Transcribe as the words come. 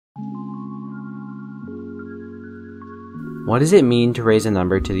What does it mean to raise a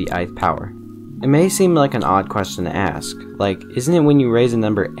number to the ith power? It may seem like an odd question to ask, like, isn't it when you raise a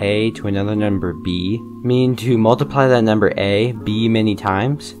number a to another number b, mean to multiply that number a, b many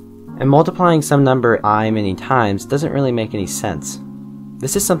times? And multiplying some number I many times doesn't really make any sense.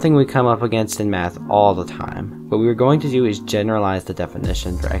 This is something we come up against in math all the time. What we were going to do is generalize the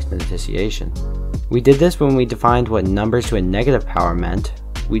definition for exponentiation. We did this when we defined what numbers to a negative power meant.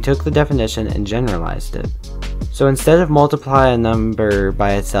 We took the definition and generalized it. So instead of multiply a number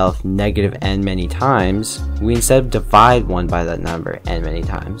by itself negative n many times, we instead divide one by that number n many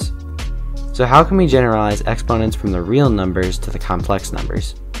times. So how can we generalize exponents from the real numbers to the complex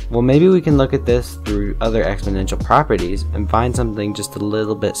numbers? Well, maybe we can look at this through other exponential properties and find something just a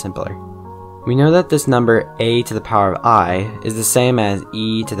little bit simpler. We know that this number a to the power of I is the same as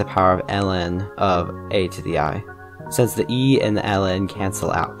e to the power of ln of a to the I, since the e and the ln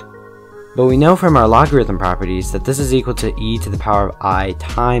cancel out. But we know from our logarithm properties that this is equal to e to the power of I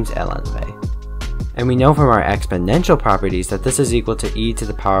times ln of a. And we know from our exponential properties that this is equal to e to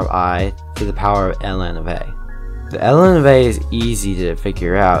the power of I to the power of ln of a. The ln of a is easy to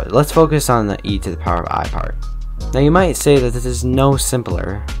figure out. Let's focus on the e to the power of I part. Now you might say that this is no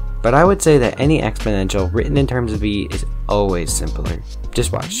simpler, but I would say that any exponential written in terms of e is always simpler.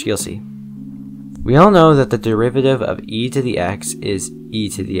 Just watch, you'll see. We all know that the derivative of e to the x is e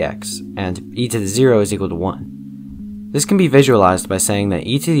to the x, and e to the 0 is equal to 1. This can be visualized by saying that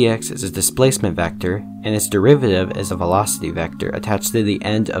e to the x is a displacement vector, and its derivative is a velocity vector attached to the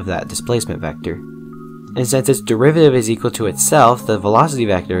end of that displacement vector. And since its derivative is equal to itself, the velocity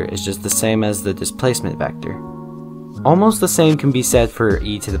vector is just the same as the displacement vector. Almost the same can be said for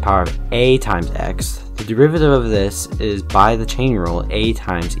e to the power of a times x. The derivative of this is, by the chain rule, a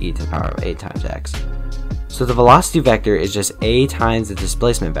times e to the power of a times x. So the velocity vector is just a times the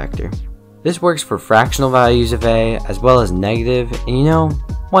displacement vector. This works for fractional values of a as well as negative, and you know,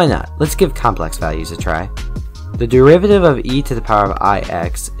 why not? Let's give complex values a try. The derivative of e to the power of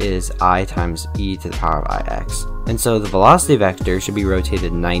ix is I times e to the power of ix, and so the velocity vector should be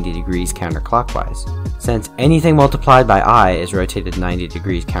rotated 90 degrees counterclockwise, since anything multiplied by I is rotated 90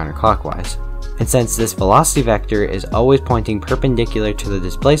 degrees counterclockwise. And since this velocity vector is always pointing perpendicular to the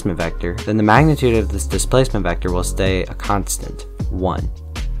displacement vector, then the magnitude of this displacement vector will stay a constant, 1.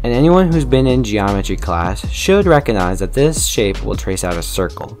 And anyone who's been in geometry class should recognize that this shape will trace out a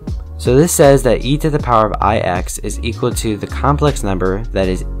circle. So this says that e to the power of ix is equal to the complex number that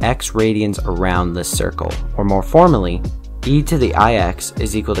is x radians around this circle, or more formally, e to the ix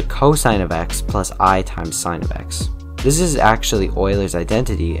is equal to cosine of x plus I times sine of x. This is actually Euler's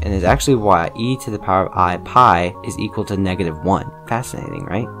identity, and is actually why e to the power of I pi is equal to -1. Fascinating,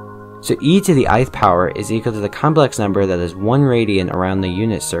 right? So e to the ith power is equal to the complex number that is 1 radian around the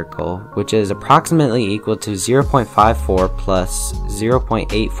unit circle, which is approximately equal to 0.54 plus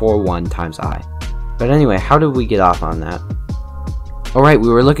 0.841 times I. But anyway, how did we get off on that? Alright, we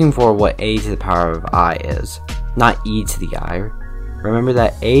were looking for what a to the power of I is, not e to the I. Remember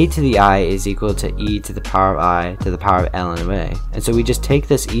that a to the I is equal to e to the power of I to the power of ln of a. And so we just take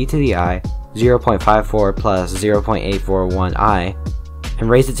this e to the I, 0.54 plus 0.841 I, and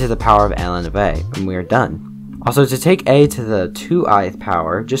raise it to the power of ln of a, and we are done. Also, to take a to the 2ith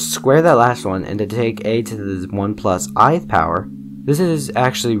power, just square that last one, and to take a to the 1 plus ith power, this is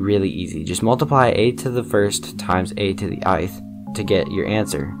actually really easy. Just multiply a to the first times a to the ith to get your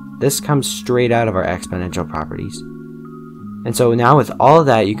answer. This comes straight out of our exponential properties. And so now with all of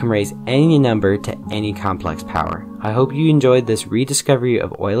that, you can raise any number to any complex power. I hope you enjoyed this rediscovery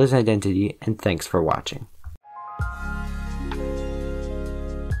of Euler's identity, and thanks for watching.